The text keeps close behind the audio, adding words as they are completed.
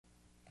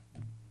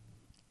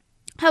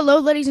Hello,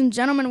 ladies and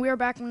gentlemen. We are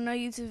back with another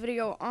YouTube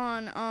video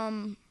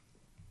on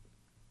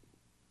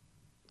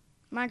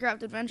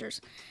Minecraft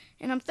Adventures,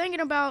 and I'm thinking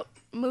about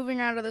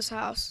moving out of this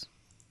house,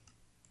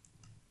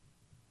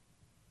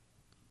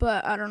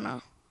 but I don't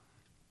know.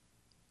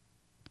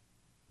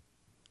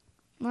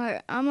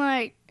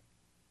 I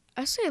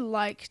say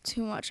like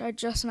too much. I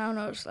just now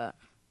noticed that.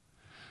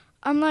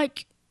 I'm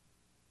like,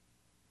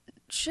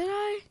 should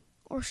I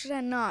or should I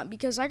not?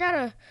 Because I got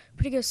a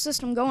pretty good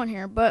system going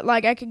here, but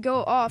like I could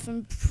go off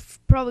and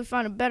probably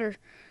find a better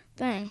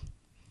thing.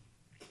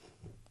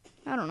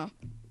 I don't know.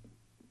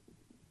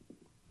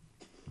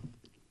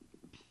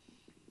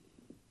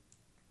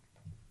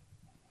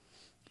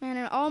 Man,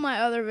 in all my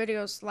other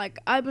videos, like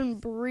I've been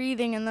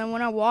breathing, and then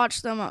when I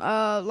watch them,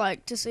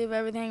 like to see if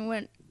everything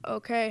went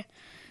okay,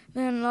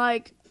 then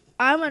like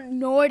I'm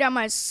annoyed at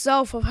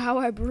myself of how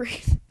I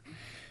breathe.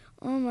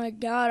 Oh my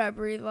god, I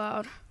breathe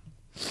loud.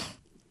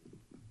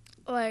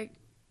 Like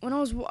when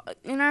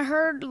and I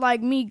heard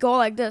like me go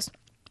like this,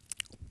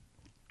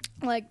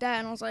 like that,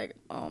 and I was like,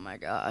 oh my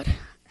god,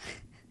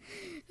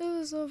 it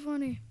was so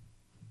funny,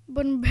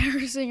 but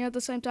embarrassing at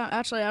the same time.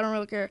 Actually, I don't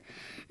really care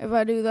if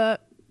I do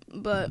that,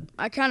 but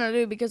I kind of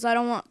do because I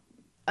don't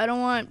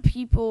want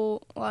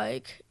people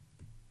like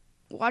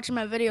watching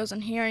my videos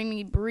and hearing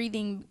me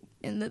breathing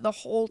in the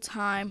whole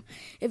time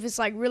if it's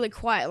like really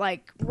quiet.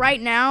 Like right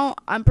now,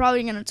 I'm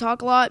probably gonna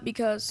talk a lot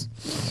because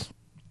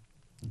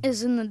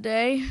it's in the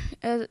day.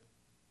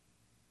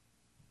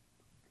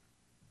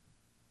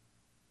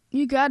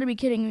 You gotta be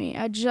kidding me.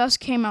 I just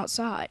came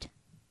outside.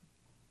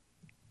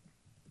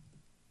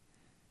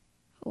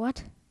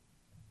 What?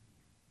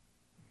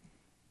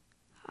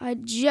 I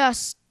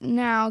just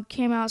now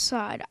came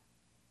outside.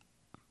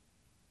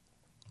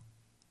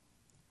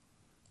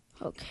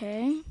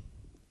 Okay.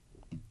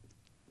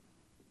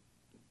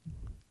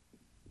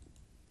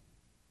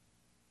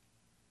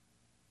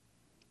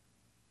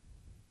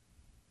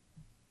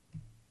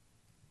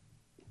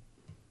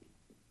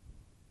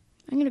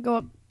 I'm gonna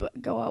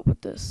go out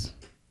with this.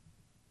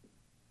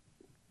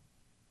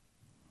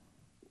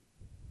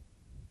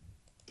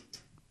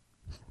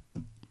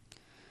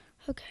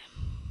 Okay.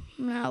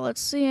 Now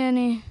let's see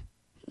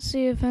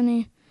if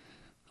any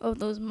of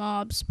those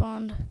mobs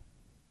spawned.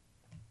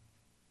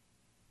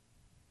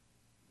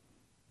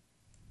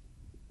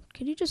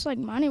 Could you just like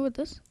mine it with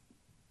this?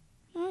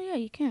 Oh yeah,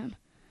 you can.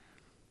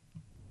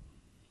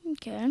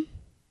 Okay.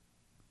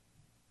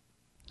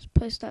 Let's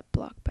place that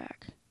block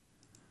back.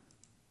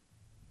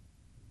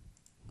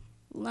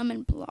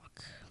 Lemon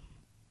block.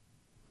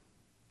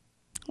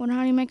 Wonder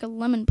how do you make a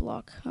lemon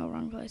block? Oh,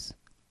 wrong place.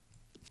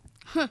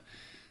 Huh.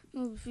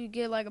 If you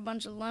get like a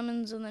bunch of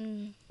lemons and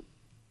then,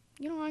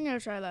 I'm gonna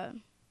try that.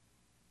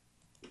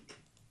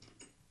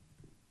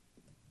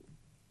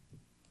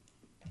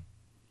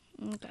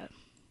 Okay.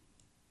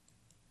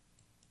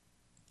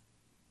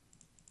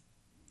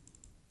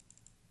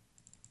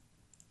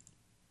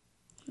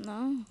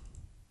 No.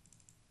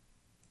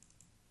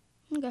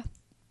 Okay.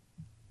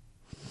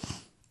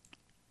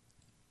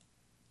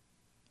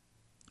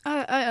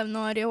 I have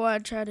no idea why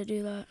I'd try to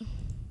do that.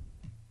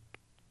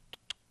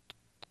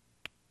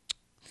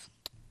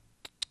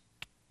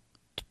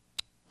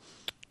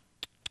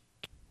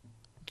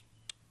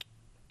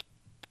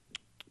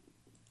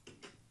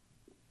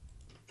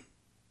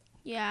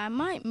 Yeah, I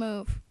might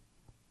move.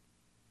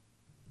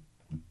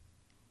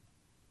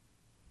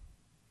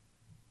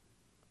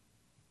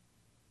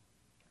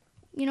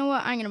 You know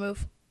what? I'm gonna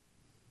move.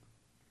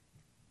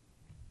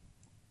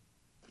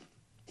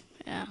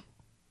 Yeah.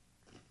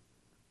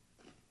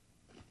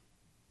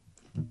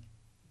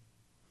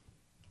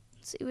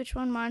 Let's see which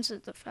one mine's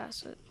at the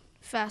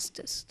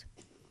fastest.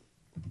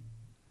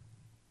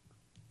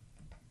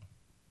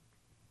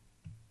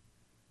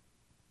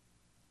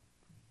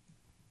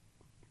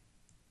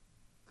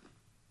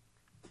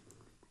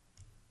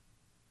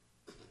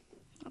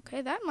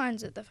 Okay, that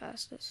mine's at the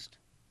fastest.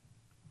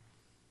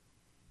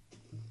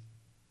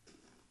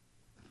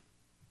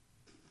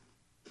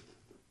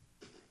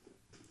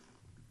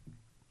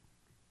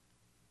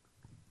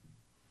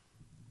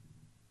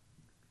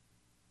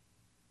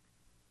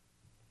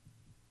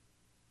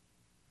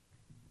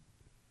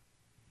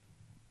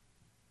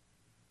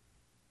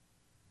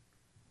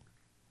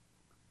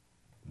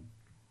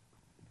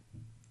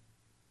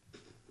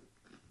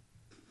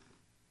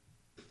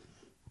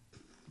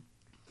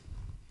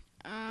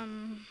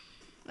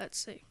 Let's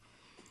see.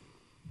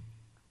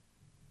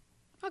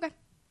 Okay.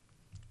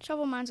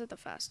 Shovel mine's at the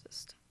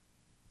fastest.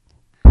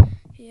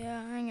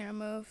 Yeah, I'm gonna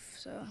move,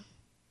 so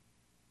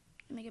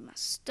let me get my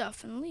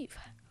stuff and leave.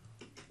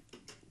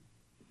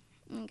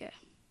 Okay.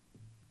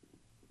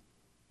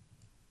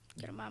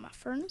 Get them on my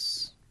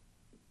furnace.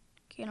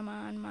 Get them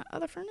on my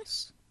other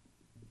furnace.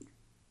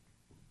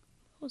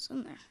 What's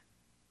in there?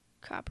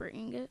 Copper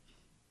ingot.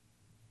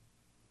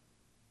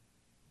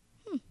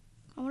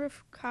 I wonder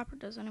if copper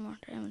does any more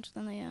damage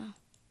than the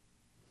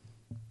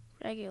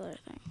regular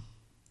thing.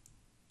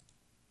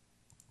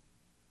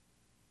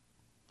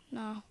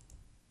 No.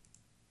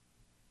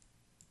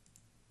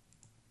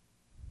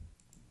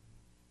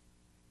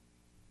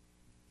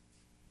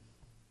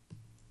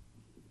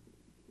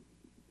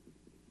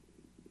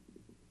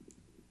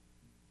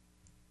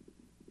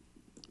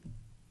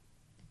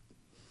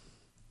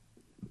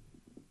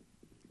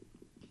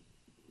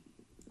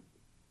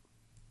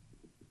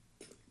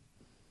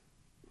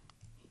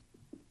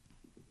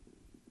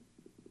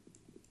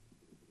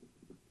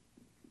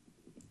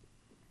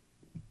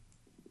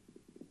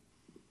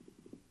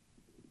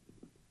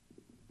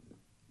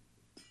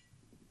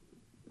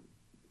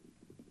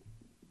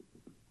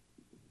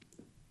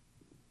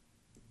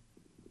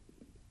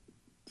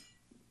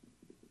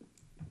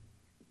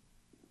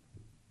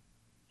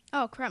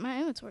 Oh crap, my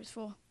inventory's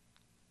full.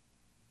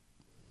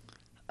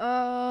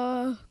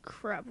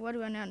 Crap, what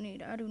do I not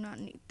need? I do not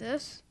need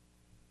this.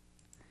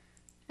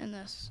 And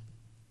this.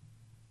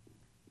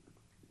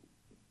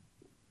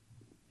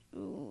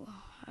 Ooh,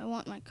 I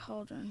want my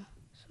cauldron,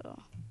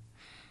 so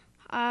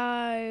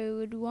I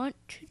would want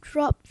to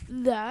drop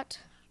that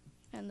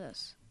and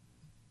this.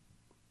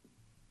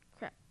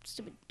 Crap,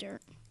 stupid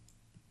dirt.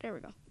 There we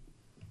go.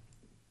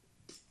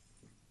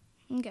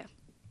 Okay.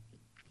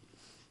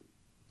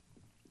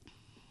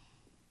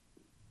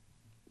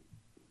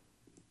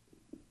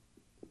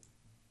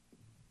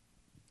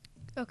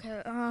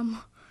 Okay,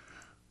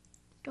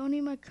 don't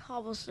need my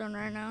cobblestone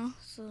right now,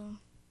 so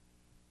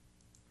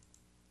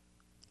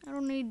I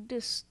don't need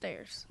this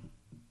stairs.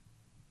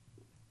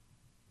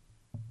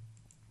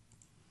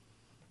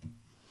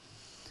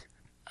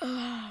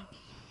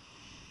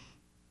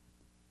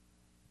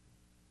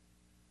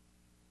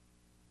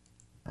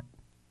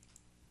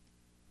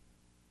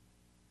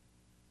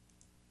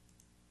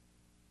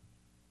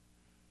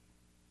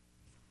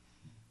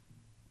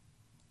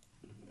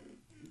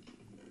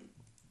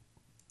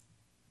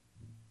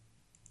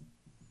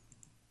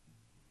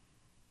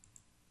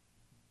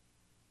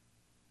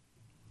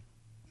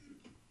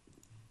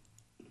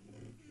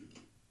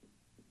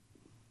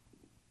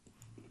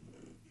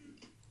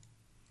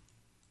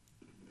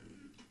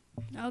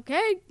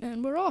 Okay,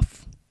 and we're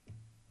off.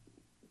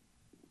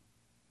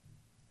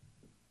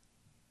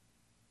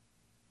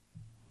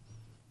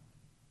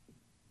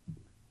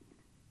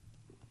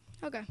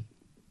 Okay.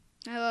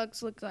 That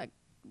looks like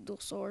dual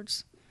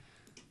swords.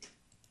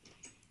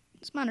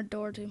 Let's mount a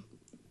door too.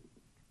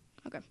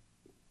 Okay.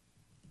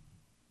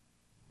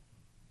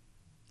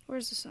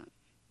 Where's the sun?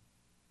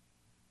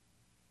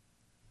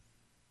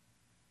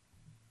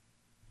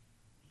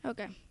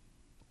 Okay.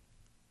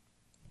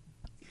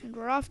 And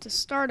we're off to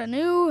start a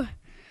new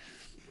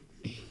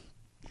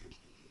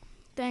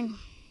thing.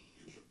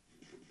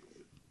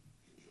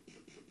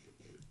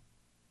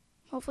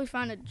 Hopefully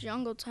find a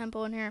jungle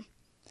temple in here.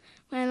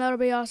 Man, that'll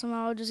be awesome.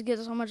 I'll just get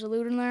so much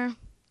loot in there.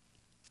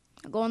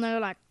 I'll go in there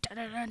like, and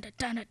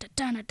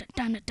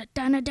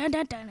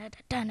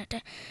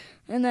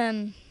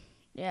then,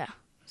 yeah,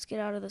 let's get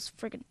out of this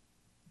freaking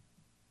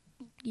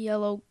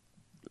yellow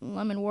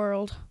lemon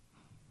world.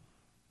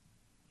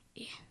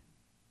 Yeah.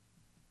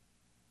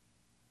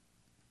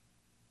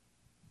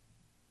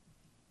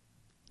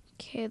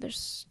 Okay,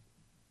 there's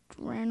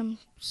random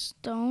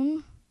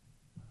stone.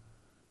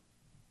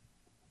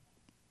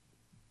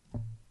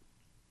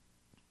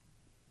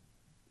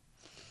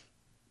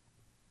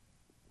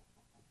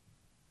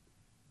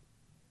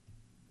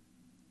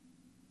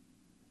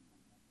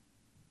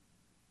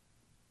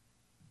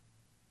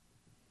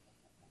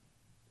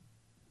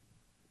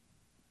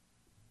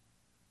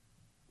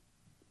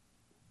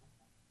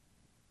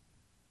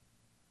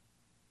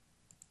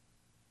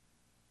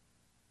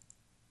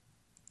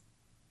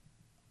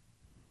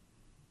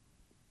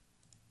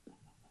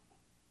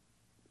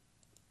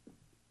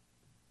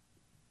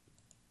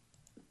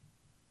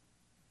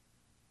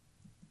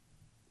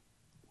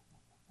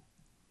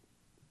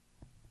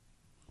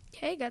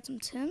 Okay, got some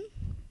tin.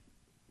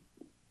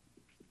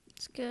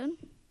 It's good.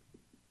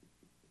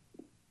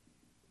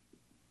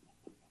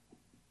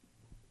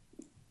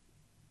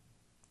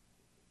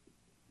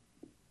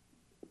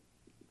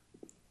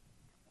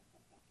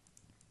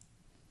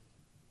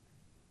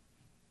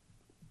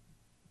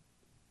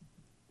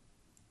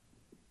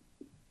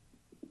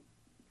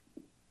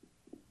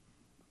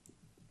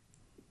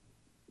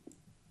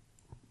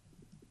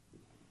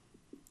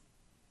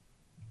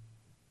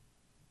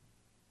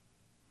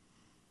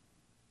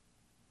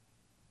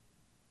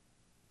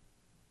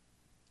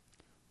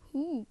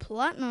 Ooh,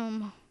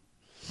 platinum.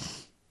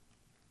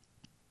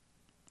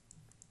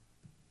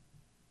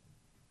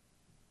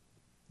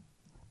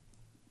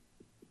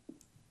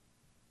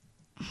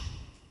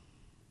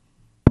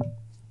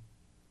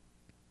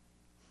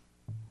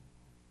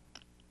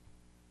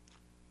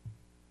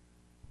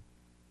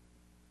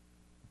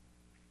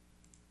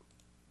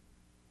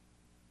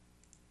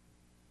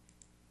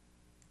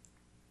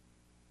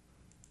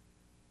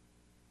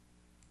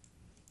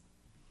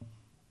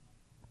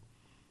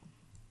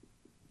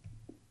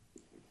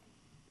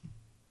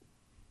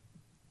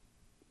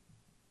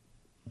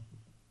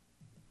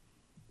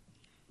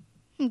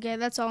 Okay,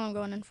 that's all I'm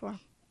going in for.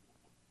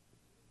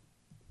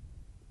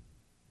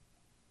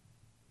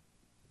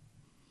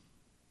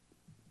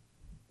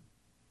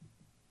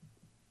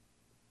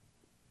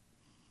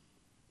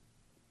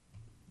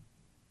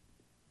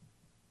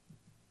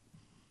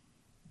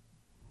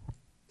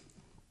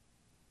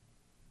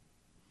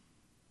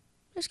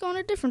 Let's go in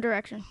a different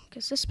direction,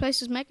 because this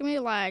place is making me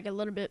lag a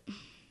little bit.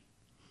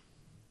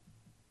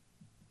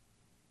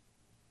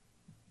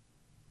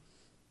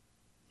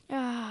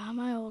 Ah,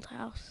 my old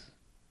house.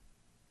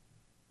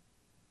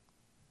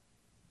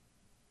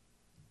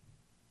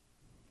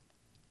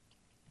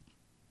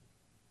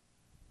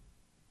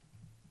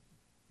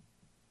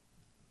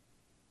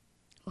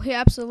 We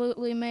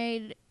absolutely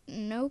made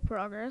no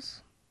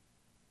progress.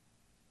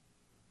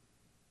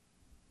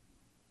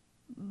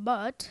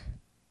 But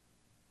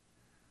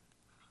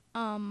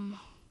Um,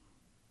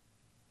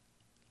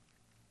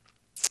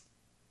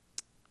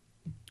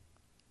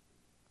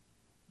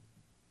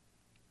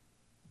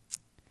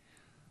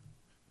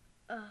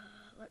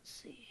 let's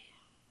see.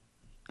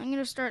 I'm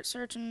gonna start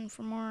searching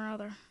for more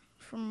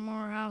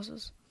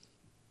houses.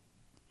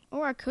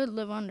 Or I could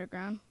live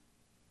underground.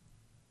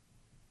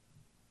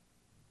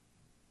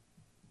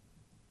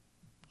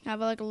 Have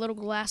like a little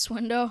glass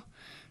window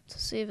to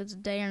see if it's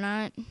day or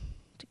night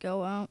to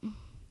go out.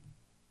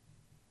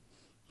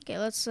 Okay,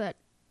 let's set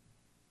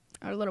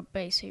our little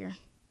base here.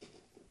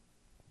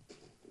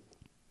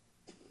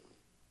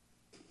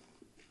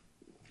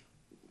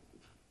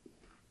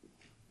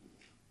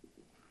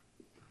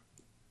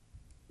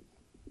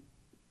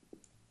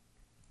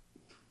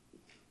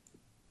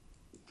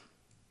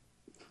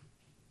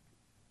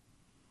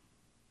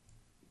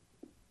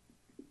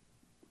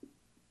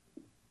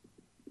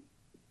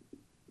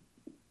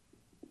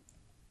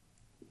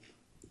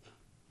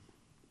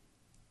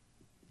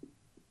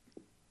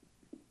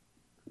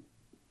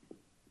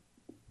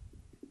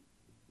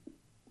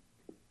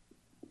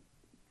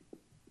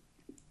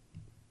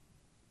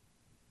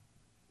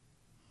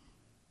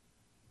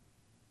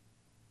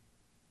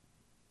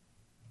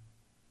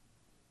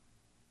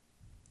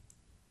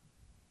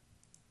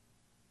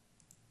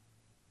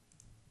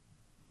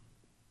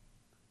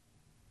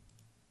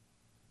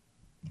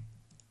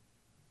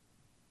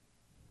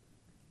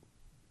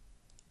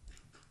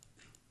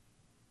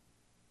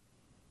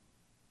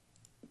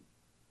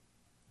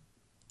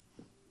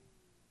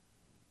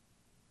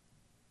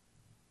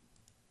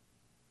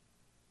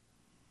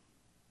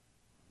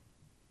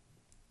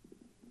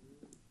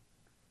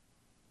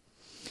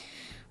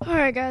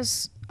 Alright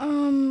guys,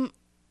 I'm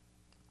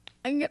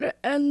gonna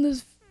end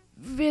this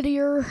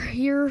video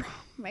here.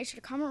 Make sure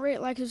to comment,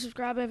 rate, like, and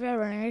subscribe if you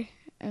haven't already.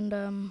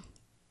 And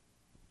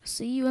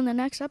see you in the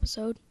next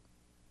episode.